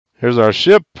Here's our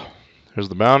ship. Here's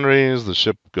the boundaries. The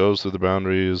ship goes through the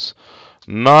boundaries.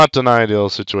 Not an ideal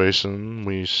situation.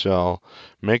 We shall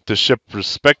make the ship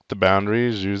respect the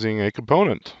boundaries using a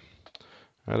component.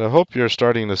 And I hope you're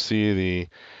starting to see the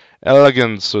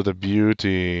elegance or the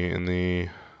beauty in the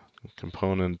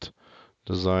component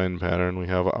design pattern. We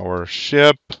have our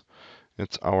ship.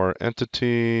 It's our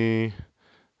entity.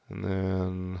 And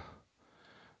then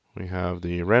we have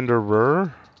the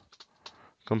renderer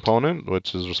component,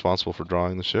 which is responsible for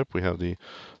drawing the ship. We have the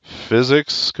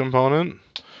physics component,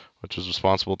 which is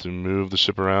responsible to move the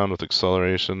ship around with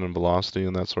acceleration and velocity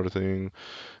and that sort of thing.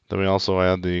 Then we also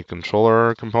add the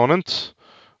controller component,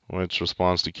 which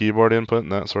responds to keyboard input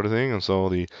and that sort of thing. And so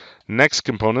the next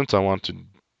component I want to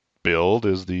build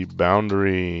is the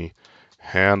boundary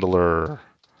handler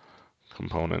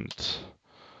component.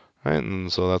 Right,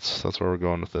 and so that's where we're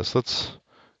going with this. Let's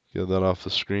get that off the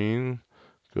screen.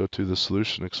 Go to the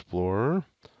Solution Explorer.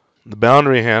 The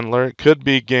boundary handler, it could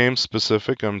be game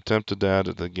specific. I'm tempted to add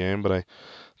it to the game, but I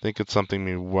think it's something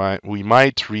we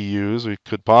might reuse. We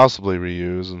could possibly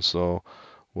reuse, and so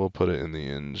we'll put it in the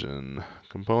engine.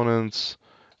 Components,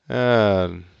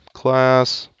 add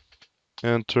class,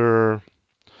 enter,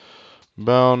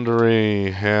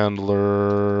 boundary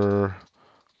handler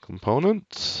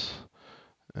component,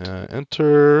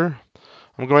 enter.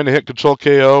 I'm going to hit Control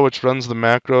KO, which runs the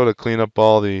macro to clean up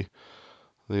all the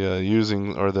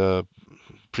using or the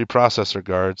preprocessor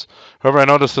guards. However, I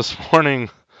noticed this morning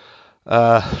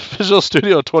Visual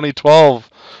Studio 2012,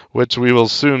 which we will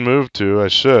soon move to. I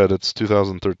should. It's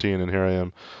 2013, and here I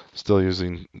am still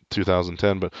using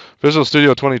 2010. But Visual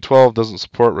Studio 2012 doesn't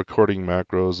support recording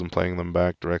macros and playing them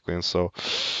back directly, and so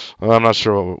I'm not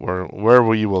sure where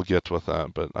we will get with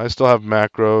that. But I still have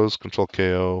macros. Control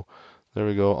KO. There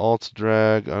we go. Alt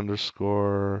drag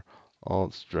underscore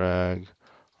alt drag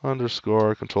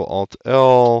underscore Control Alt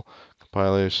L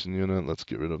compilation unit. Let's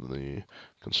get rid of the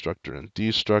constructor and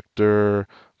destructor. I'm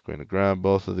going to grab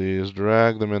both of these,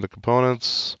 drag them into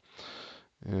components,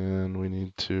 and we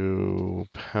need to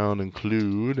pound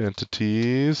include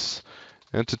entities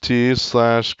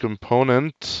slash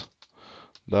component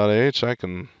 .h. I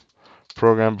can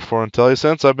program before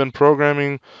IntelliSense. I've been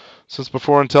programming since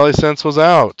before IntelliSense was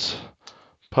out.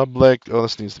 Public,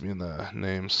 this needs to be in the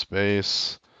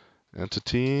namespace.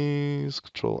 Entities,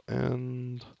 Control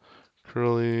End,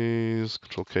 curlies,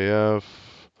 Control KF,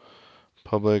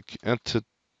 public entities.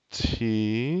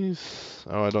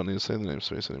 I don't need to say the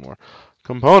namespace anymore.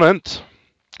 Component.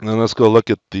 And then let's go look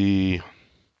at the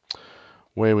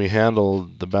way we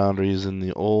handled the boundaries in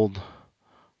the old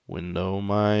window.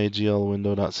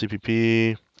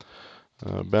 myglwindow.cpp.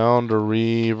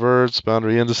 Boundary verts,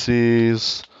 boundary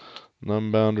indices,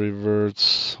 num-boundary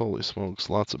verts. Holy smokes,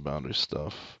 lots of boundary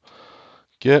stuff.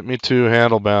 Get me to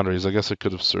handle boundaries. I guess I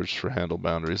could have searched for handle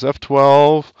boundaries.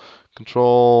 F12,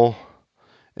 Control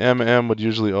MM would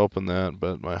usually open that,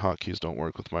 but my hotkeys don't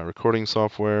work with my recording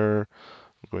software.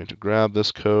 I'm going to grab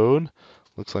this code.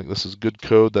 Looks like this is good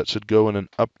code that should go in an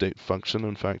update function.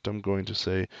 In fact, I'm going to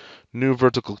say new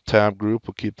vertical tab group.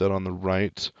 We'll keep that on the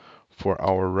right for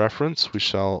our reference. We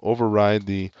shall override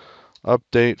the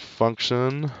update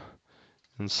function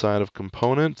inside of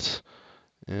component.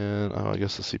 And I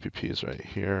guess the CPP is right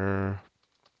here.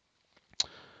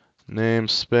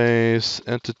 Namespace,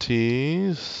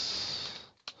 entities,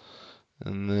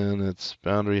 and then it's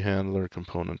boundary handler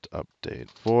component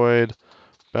update. Void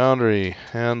boundary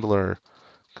handler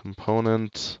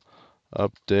component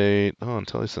update. Oh,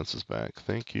 IntelliSense is back.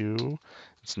 Thank you.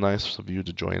 It's nice of you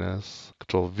to join us.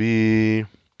 Control V,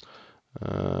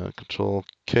 Control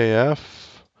KF.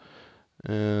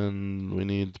 And we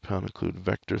need to pound include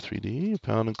vector 3D,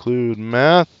 pound include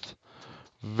math,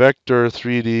 vector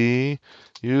 3D,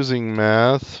 using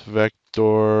math,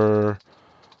 vector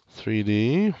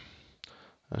 3D.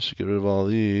 I should get rid of all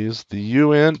these. The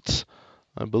uint,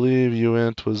 I believe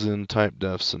uint was in type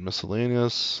defs and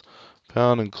miscellaneous.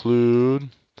 Pound include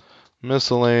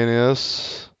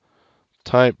miscellaneous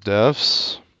type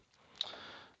defs.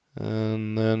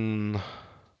 And then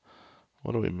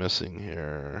what are we missing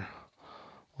here?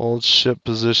 Old ship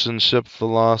position, ship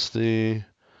velocity,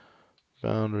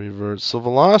 boundary verts. So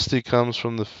velocity comes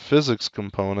from the physics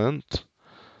component,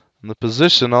 and the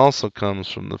position also comes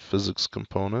from the physics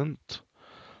component.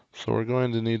 So we're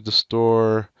going to need to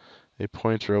store a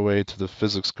pointer away to the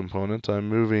physics component. I'm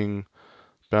moving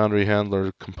boundary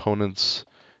handler components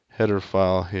header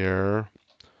file here.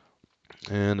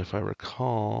 And if I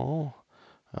recall,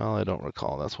 well, I don't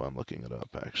recall. That's why I'm looking it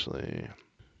up, actually.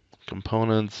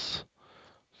 Components.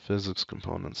 Physics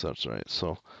components, that's right.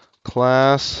 So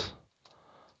class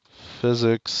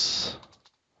physics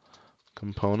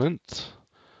component,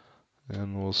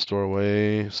 and we'll store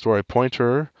a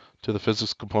pointer to the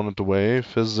physics component away.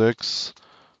 Physics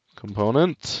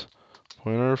component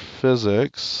pointer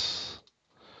physics,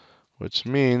 which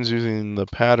means, using the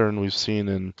pattern we've seen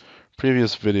in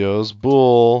previous videos,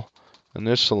 bool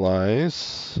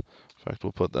initialize. In fact,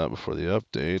 we'll put that before the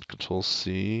update. Control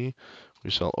C. We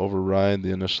shall override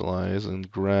the initialize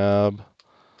and grab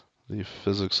the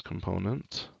physics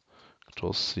component.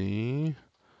 Control C.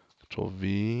 Control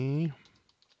V.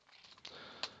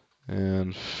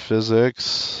 And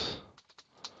physics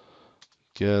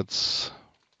get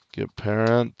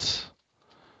parent,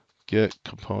 get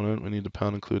component. We need to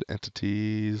pound include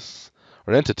entities,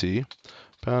 or entity.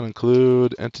 Pound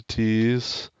include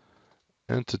entities,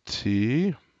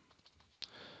 entity,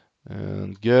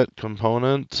 and get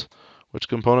component. Which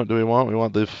component do we want? We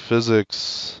want the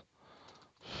physics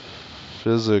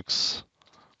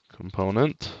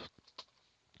component.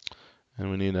 And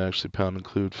we need to actually pound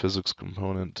include physics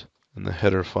component in the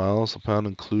header file. So pound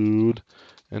include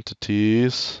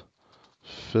entities,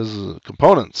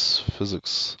 components,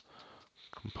 physics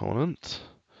component.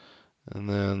 And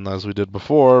then, as we did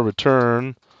before,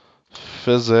 return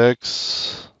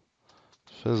physics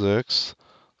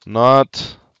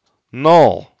not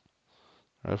null.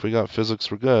 Right, if we got physics,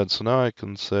 we're good. So now I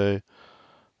can say,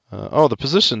 oh, the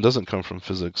position doesn't come from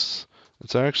physics.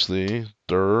 It's actually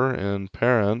dir and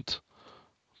parent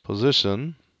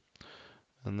position.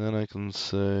 And then I can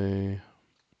say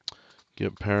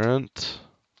get parent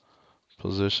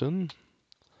position.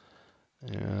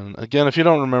 And again, if you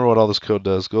don't remember what all this code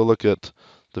does, go look at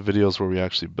the videos where we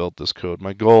actually built this code.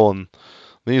 My goal in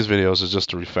these videos is just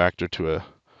to refactor to a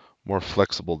more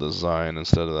flexible design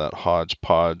instead of that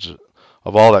hodgepodge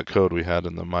of all that code we had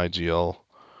in the MyGL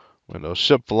window.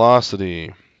 Ship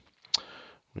velocity.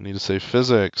 We need to say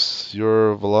physics.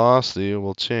 Your velocity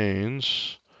will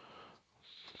change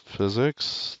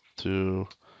physics to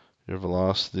your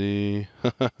velocity.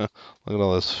 Look at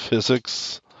all this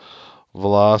physics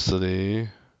velocity.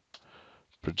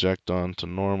 Project onto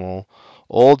normal.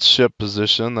 Old ship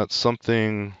position. That's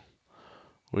something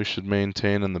we should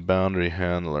maintain in the boundary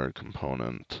handler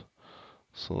component.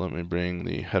 So let me bring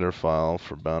the header file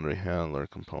for boundary handler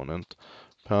component.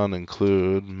 Pound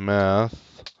include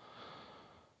math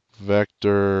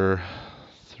vector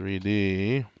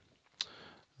 3D,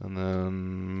 and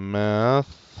then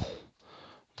math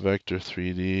vector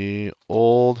 3D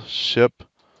old ship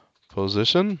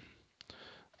position,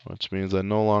 which means I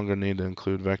no longer need to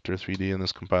include vector 3D in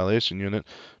this compilation unit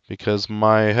because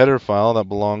my header file that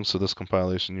belongs to this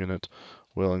compilation unit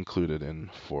will include it in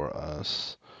for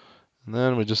us. And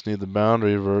then we just need the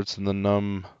boundary verts and the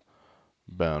num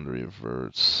boundary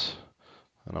verts.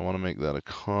 And I want to make that a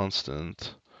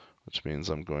constant, which means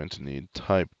I'm going to need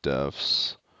type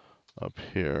defs up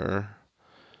here.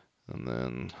 And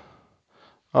then,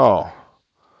 oh,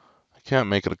 I can't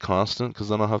make it a constant because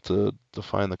then I'll have to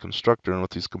define the constructor. And with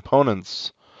these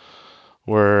components,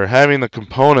 we're having the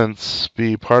components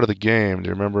be part of the game. Do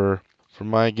you remember from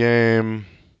my game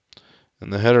in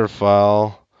the header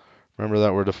file? Remember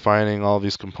that we're defining all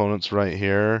these components right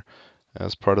here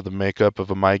as part of the makeup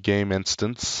of a MyGame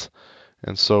instance.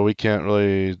 And so we can't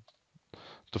really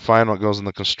define what goes in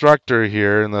the constructor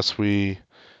here unless we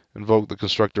invoke the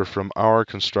constructor from our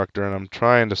constructor. And I'm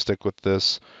trying to stick with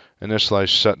this initialize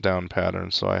shutdown pattern.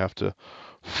 So I have to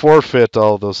forfeit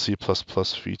all of those C++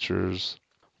 features.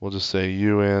 We'll just say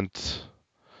uint.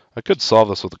 I could solve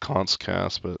this with a const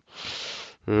cast, but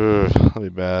that'll be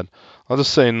bad. I'll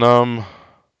just say num.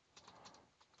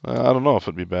 I don't know if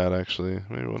it'd be bad, actually.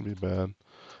 Maybe it wouldn't be bad.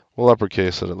 We'll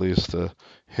uppercase it at least to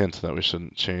hint that we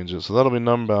shouldn't change it. So that'll be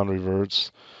num boundary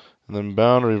verts. And then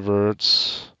boundary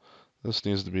verts, this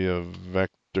needs to be a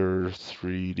vector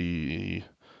 3D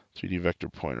vector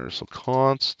pointer. So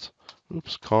const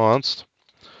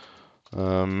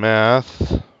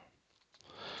math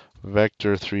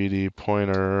vector 3D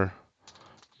pointer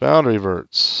boundary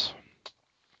verts.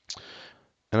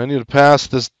 And I need to pass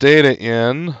this data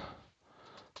in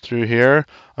through here.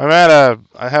 I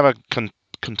have a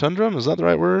conundrum, is that the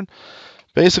right word?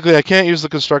 Basically, I can't use the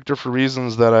constructor for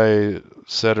reasons that I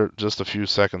said just a few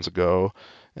seconds ago.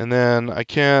 And then I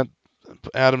can't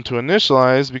add them to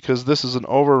initialize because this is an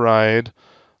override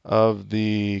of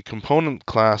the component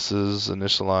class's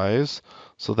initialize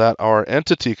so that our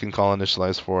entity can call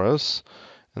initialize for us.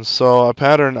 And so a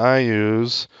pattern I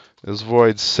use is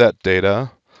void set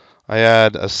data. I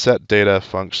add a set data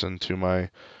function to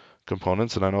my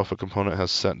components, and I know if a component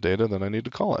has set data, then I need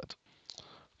to call it.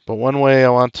 But one way I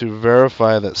want to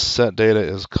verify that set data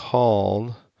is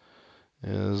called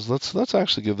is let's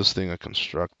actually give this thing a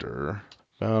constructor.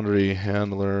 boundary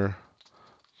handler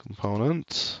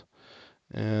component.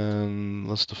 And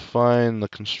let's define the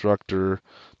constructor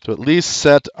to at least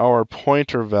set our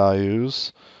pointer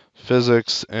values,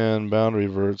 physics and boundary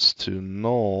verts, to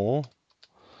null.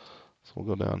 So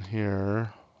we'll go down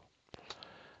here,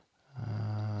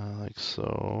 like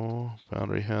so.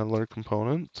 Boundary handler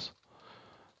component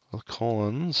with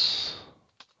colons.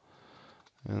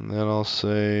 And then I'll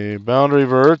say boundary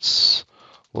verts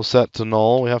we'll set to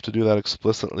null. We have to do that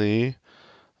explicitly.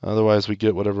 Otherwise, we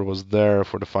get whatever was there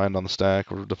if we're defined on the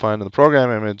stack. If we're defined in the program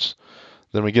image,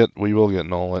 then we will get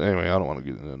null. Anyway, I don't want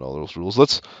to get into all those rules.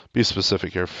 Let's be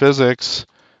specific here. Physics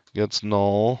gets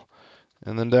null.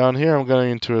 And then down here, I'm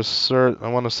going to assert, I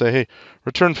want to say, hey,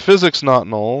 return physics not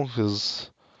null,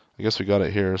 because I guess we got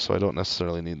it here, so I don't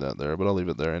necessarily need that there, but I'll leave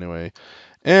it there anyway.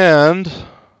 And,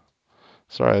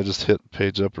 sorry, I just hit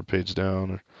page up or page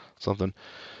down or something.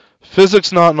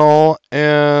 Physics not null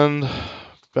and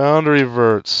boundary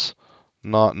verts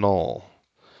not null.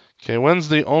 Okay, when's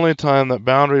the only time that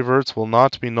boundary verts will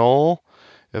not be null?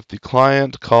 If the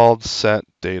client called set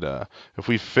data. If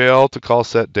we fail to call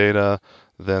set data,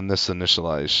 then this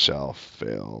initialize shall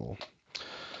fail.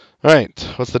 All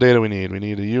right, what's the data we need? We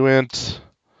need a uint,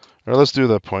 or let's do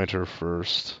the pointer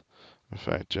first. In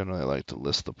fact, generally I like to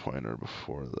list the pointer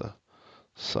before the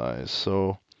size.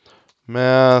 So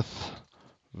math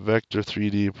vector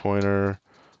 3D pointer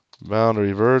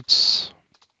boundary verts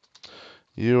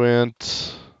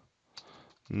uint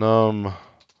num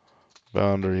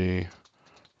boundary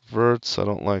verts. I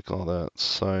don't like all that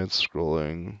side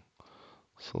scrolling,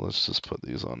 so let's just put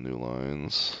these on new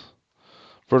lines.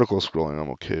 Vertical scrolling I'm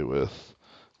okay with.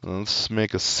 And let's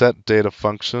make a set data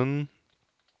function.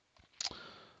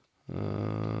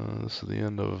 This is the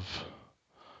end of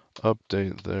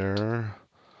update there.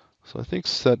 So I think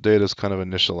set data is kind of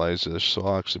initialize-ish, so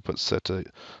I'll actually put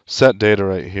set data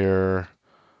right here.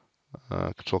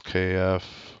 Control KF.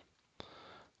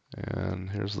 And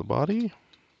here's the body.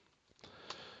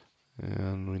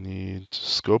 And we need to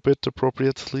scope it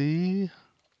appropriately.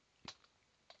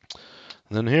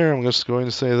 And then here I'm just going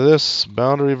to say this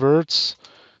boundary verts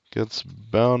gets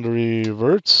boundary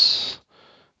verts,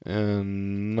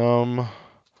 and num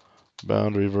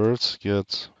boundary verts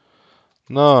gets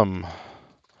num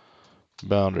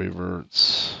boundary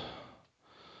verts.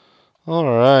 All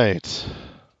right.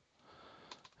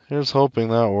 Here's hoping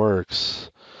that works.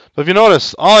 But if you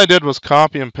notice, all I did was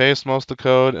copy and paste most of the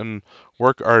code and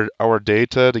work our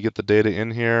data to get the data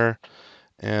in here.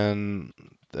 And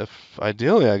if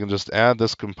ideally I can just add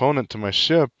this component to my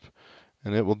ship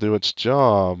and it will do its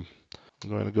job. I'm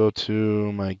going to go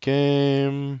to my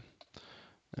game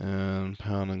and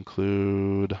pound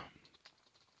include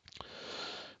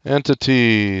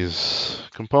entities,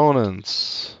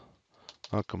 components,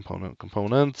 not component,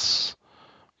 components,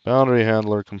 boundary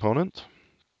handler component.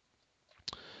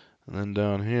 And then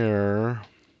down here,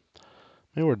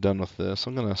 maybe we're done with this.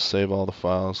 I'm going to save all the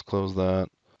files, close that.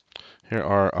 Here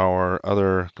are our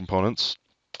other components.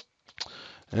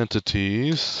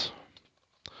 Entities,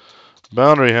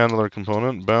 boundary handler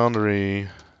component, boundary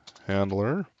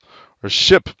handler, or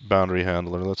ship boundary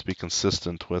handler. Let's be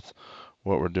consistent with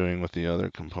what we're doing with the other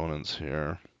components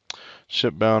here.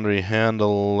 Ship boundary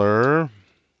handler,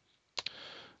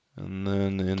 and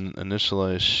then in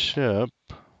initialize ship,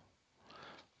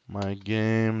 my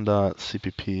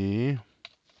game.cpp,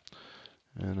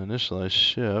 and initialize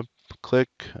ship, click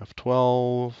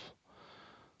F12,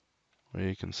 where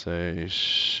you can say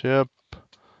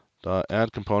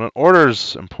ship.add component. Order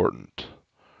is important.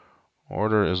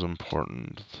 Order is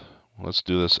important. Let's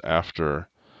do this after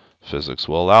physics.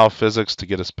 We'll allow physics to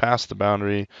get us past the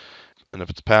boundary, and if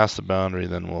it's past the boundary,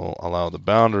 then we'll allow the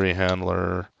boundary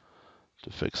handler to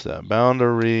fix that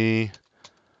boundary.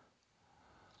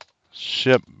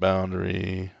 Ship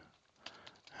boundary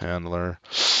handler.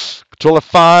 Control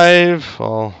F5.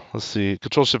 Well, let's see.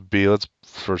 Control Shift B. Let's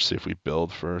first see if we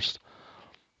build first.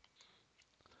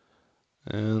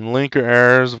 And linker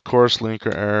errors, of course,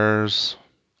 linker errors.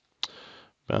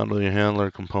 Boundary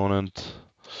handler component.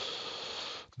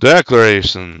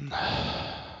 Declaration.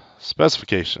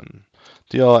 Specification.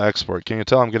 DL export. Can you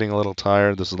tell I'm getting a little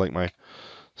tired? This is like my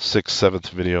 6th, 7th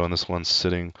video, and this one's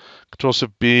sitting. Control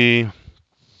Shift B.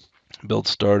 Build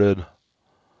started.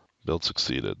 Build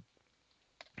succeeded.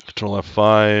 Control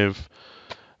F5.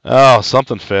 Oh,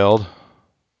 something failed.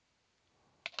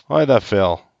 Why'd that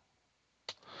fail?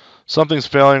 Something's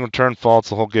failing, return false,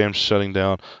 the whole game's shutting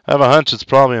down. I have a hunch it's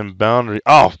probably in boundary.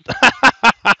 Oh!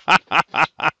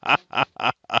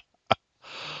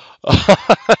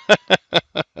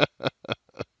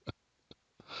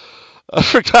 I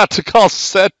forgot to call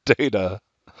set data.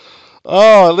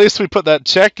 Oh, at least we put that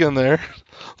check in there.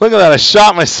 Look at that. I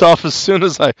shot myself as soon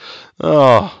as I...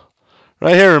 Oh.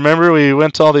 Right here, remember we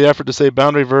went to all the effort to say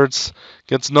boundary verts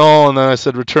gets null, and then I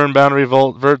said return boundary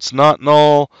verts not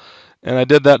null, and I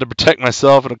did that to protect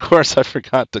myself, and of course I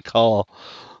forgot to call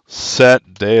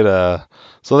set data.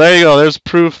 So there you go. There's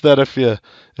proof that if you're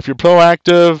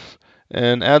proactive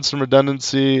and add some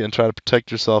redundancy and try to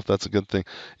protect yourself, that's a good thing.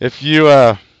 If you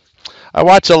I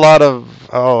watch a lot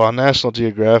of on National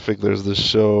Geographic. There's this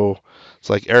show. It's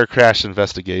like air crash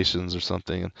investigations or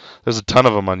something. And there's a ton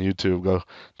of them on YouTube. Go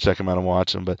check them out and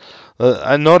watch them. But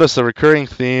I noticed a recurring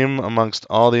theme amongst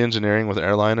all the engineering with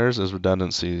airliners is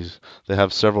redundancies. They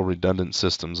have several redundant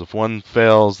systems. If one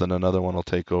fails, then another one will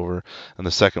take over, and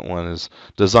the second one is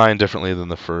designed differently than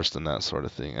the first, and that sort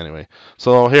of thing. Anyway,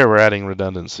 so here we're adding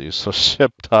redundancies. So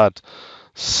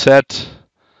ship.set,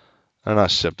 or not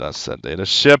ship.set data,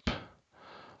 ship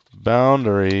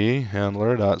boundary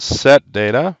handler.set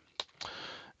data.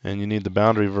 And you need the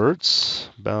boundary verts,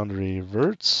 and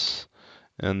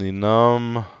the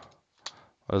num,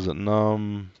 what is it,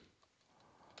 num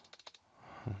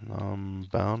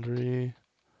boundary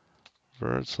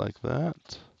verts like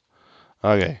that.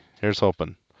 Okay, here's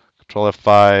hoping. Control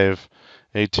F5,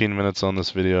 18 minutes on this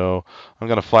video. I'm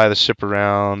going to fly the ship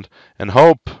around and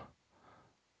hope.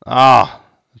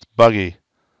 It's buggy.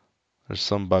 There's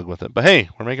some bug with it. But hey,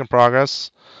 we're making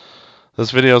progress. This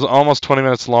video is almost 20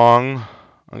 minutes long.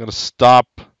 I'm going to stop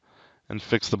and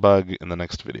fix the bug in the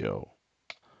next video.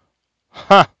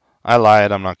 I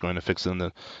lied. I'm not going to fix it in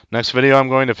the next video. I'm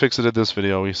going to fix it in this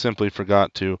video. We simply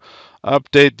forgot to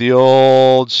update the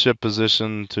old ship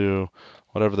position to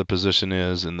whatever the position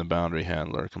is in the boundary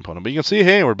handler component. But you can see,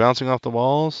 hey, we're bouncing off the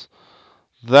walls.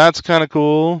 That's kind of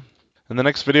cool. In the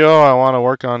next video, I want to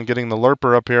work on getting the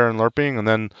lerper up here and lerping. And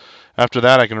then after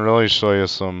that, I can really show you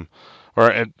some,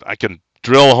 or I can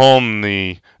drill home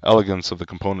the elegance of the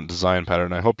component design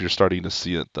pattern. I hope you're starting to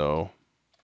see it, though.